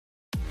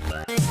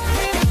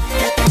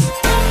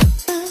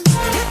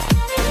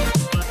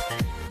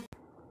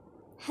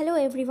Hello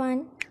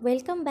everyone,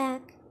 welcome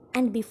back.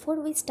 And before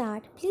we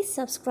start, please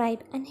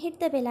subscribe and hit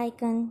the bell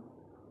icon.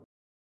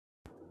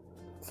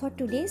 For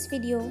today's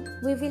video,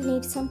 we will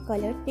need some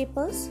colored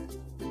papers,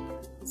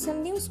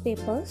 some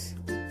newspapers,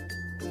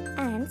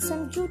 and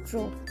some jute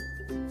rope.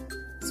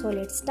 So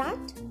let's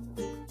start.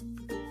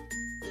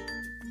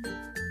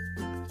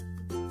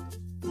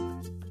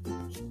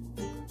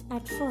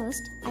 At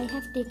first, I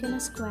have taken a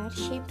square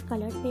shaped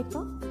colored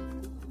paper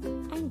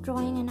and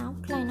drawing an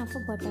outline of a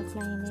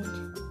butterfly in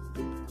it.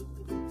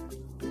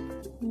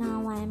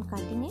 Now I am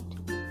cutting it.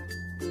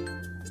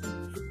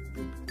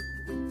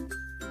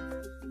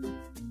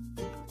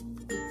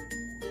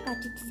 Cut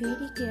it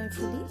very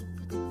carefully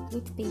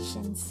with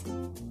patience.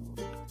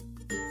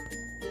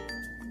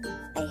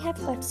 I have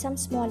cut some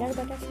smaller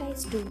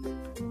butterflies too.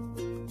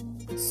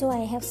 So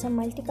I have some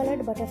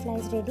multicolored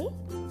butterflies ready.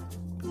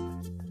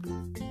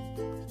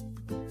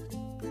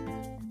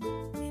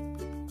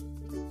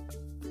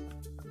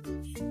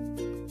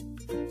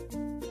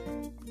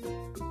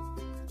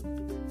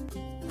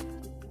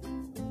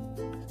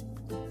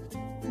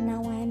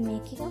 Now I am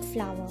making a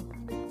flower.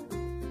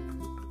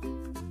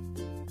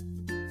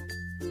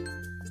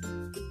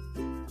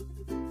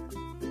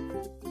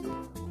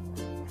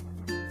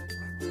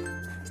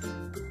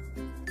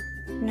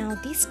 Now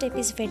this step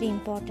is very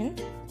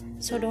important,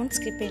 so don't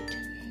skip it.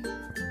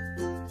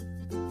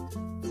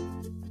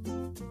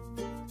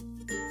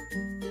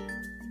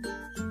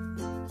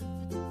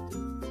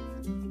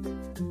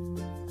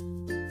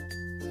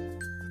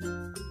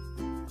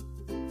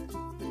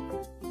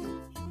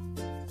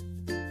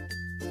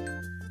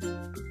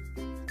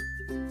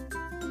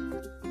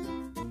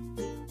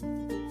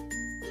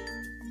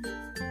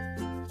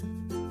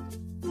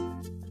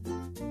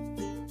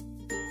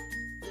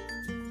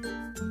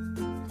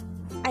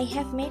 I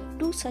have made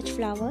 2 such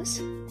flowers.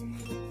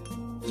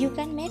 You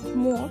can make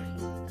more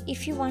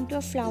if you want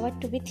your flower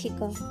to be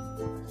thicker.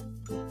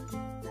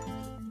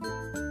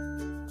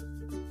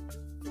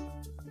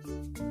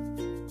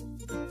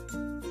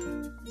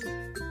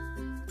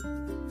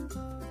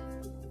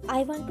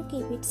 I want to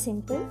keep it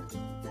simple,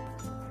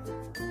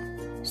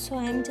 so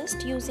I am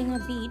just using a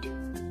bead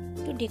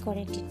to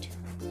decorate it.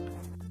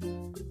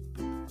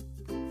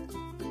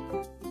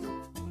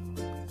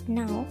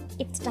 Now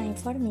it's time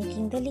for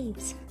making the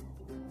leaves.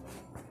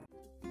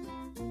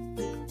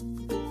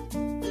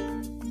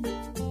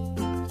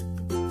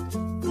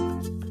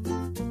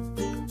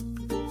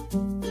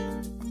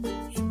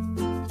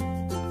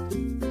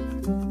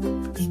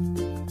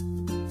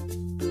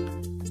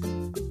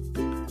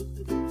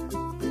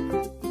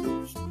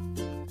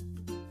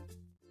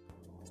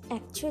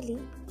 Actually,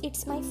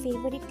 it's my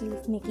favorite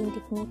leaf making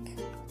technique.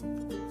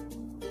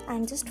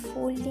 I'm just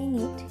folding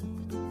it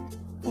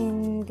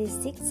in this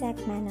zigzag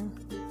manner.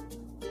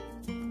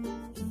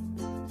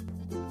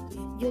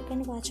 You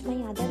can watch my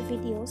other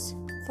videos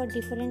for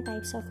different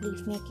types of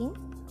leaf making.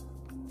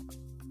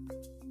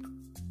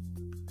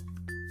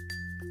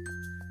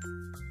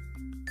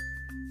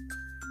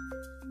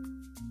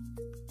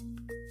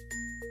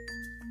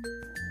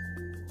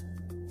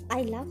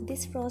 I love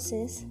this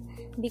process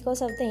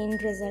because of the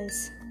end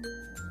results.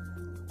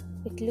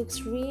 It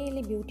looks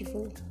really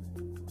beautiful.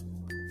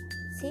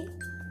 See?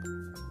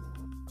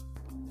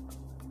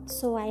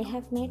 So I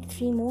have made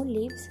 3 more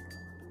leaves.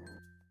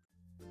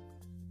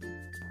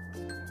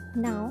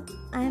 Now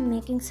I am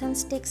making some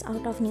sticks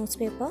out of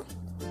newspaper.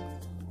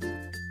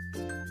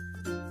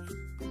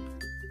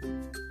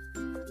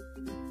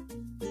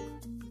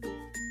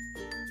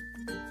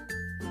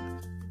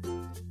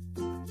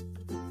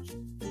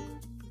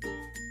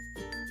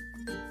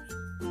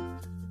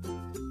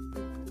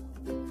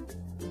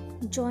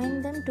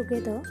 Join them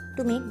together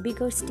to make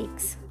bigger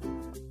sticks.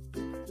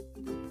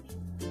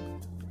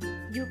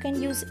 You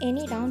can use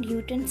any round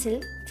utensil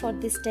for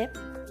this step.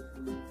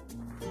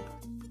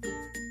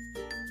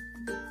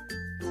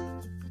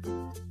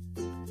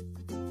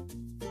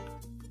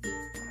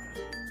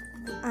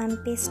 I am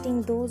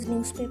pasting those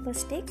newspaper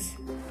sticks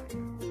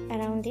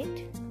around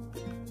it.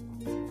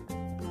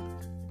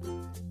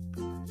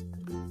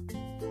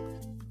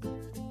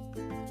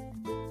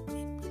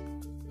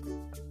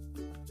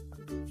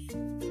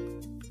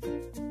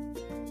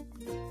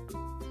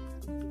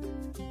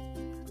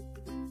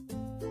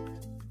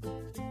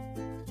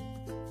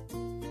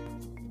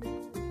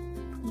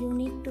 You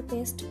need to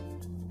paste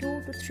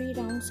 2 to 3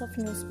 rounds of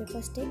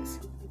newspaper sticks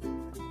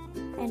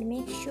and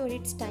make sure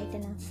it's tight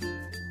enough.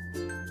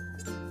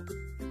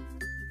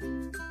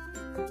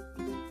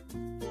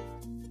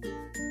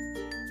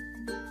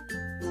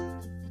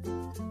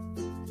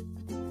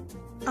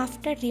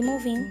 After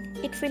removing,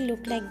 it will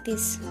look like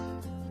this.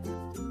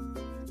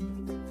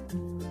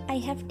 I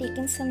have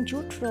taken some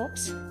jute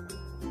ropes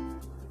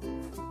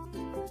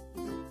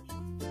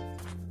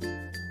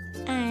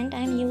and I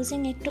am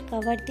using it to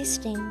cover this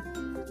ring.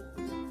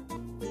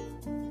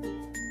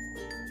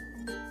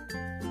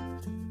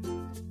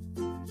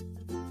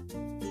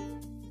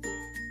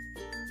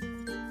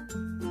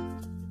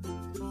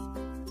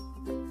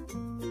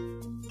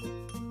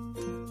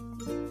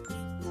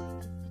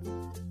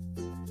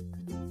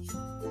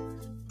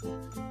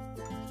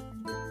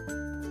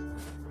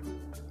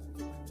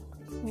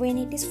 When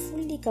it is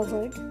fully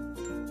covered,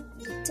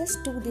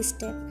 just do this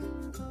step.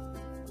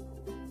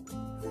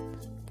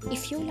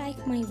 If you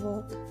like my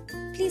work,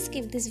 please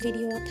give this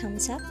video a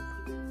thumbs up,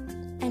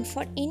 and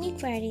for any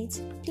queries,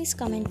 please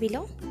comment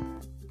below.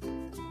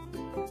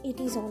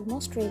 It is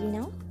almost ready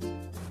now.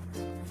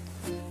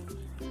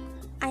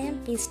 I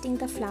am pasting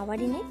the flower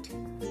in it.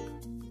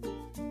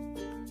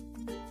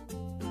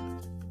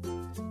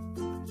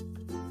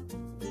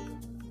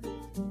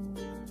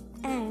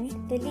 And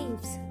the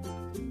leaves.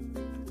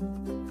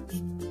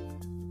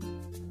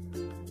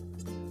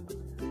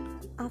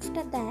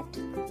 After that,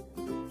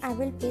 I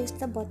will paste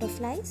the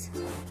butterflies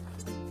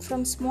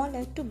from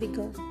smaller to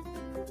bigger.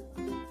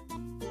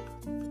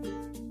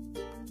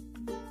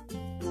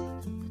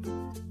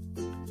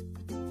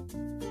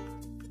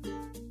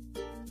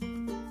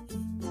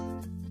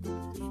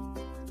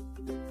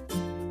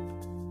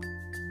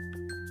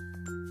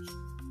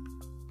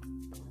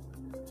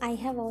 I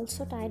have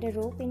also tied a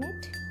rope in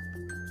it.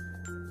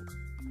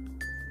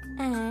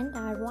 And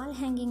our wall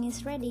hanging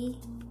is ready.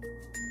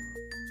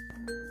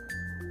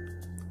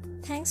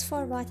 Thanks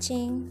for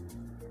watching.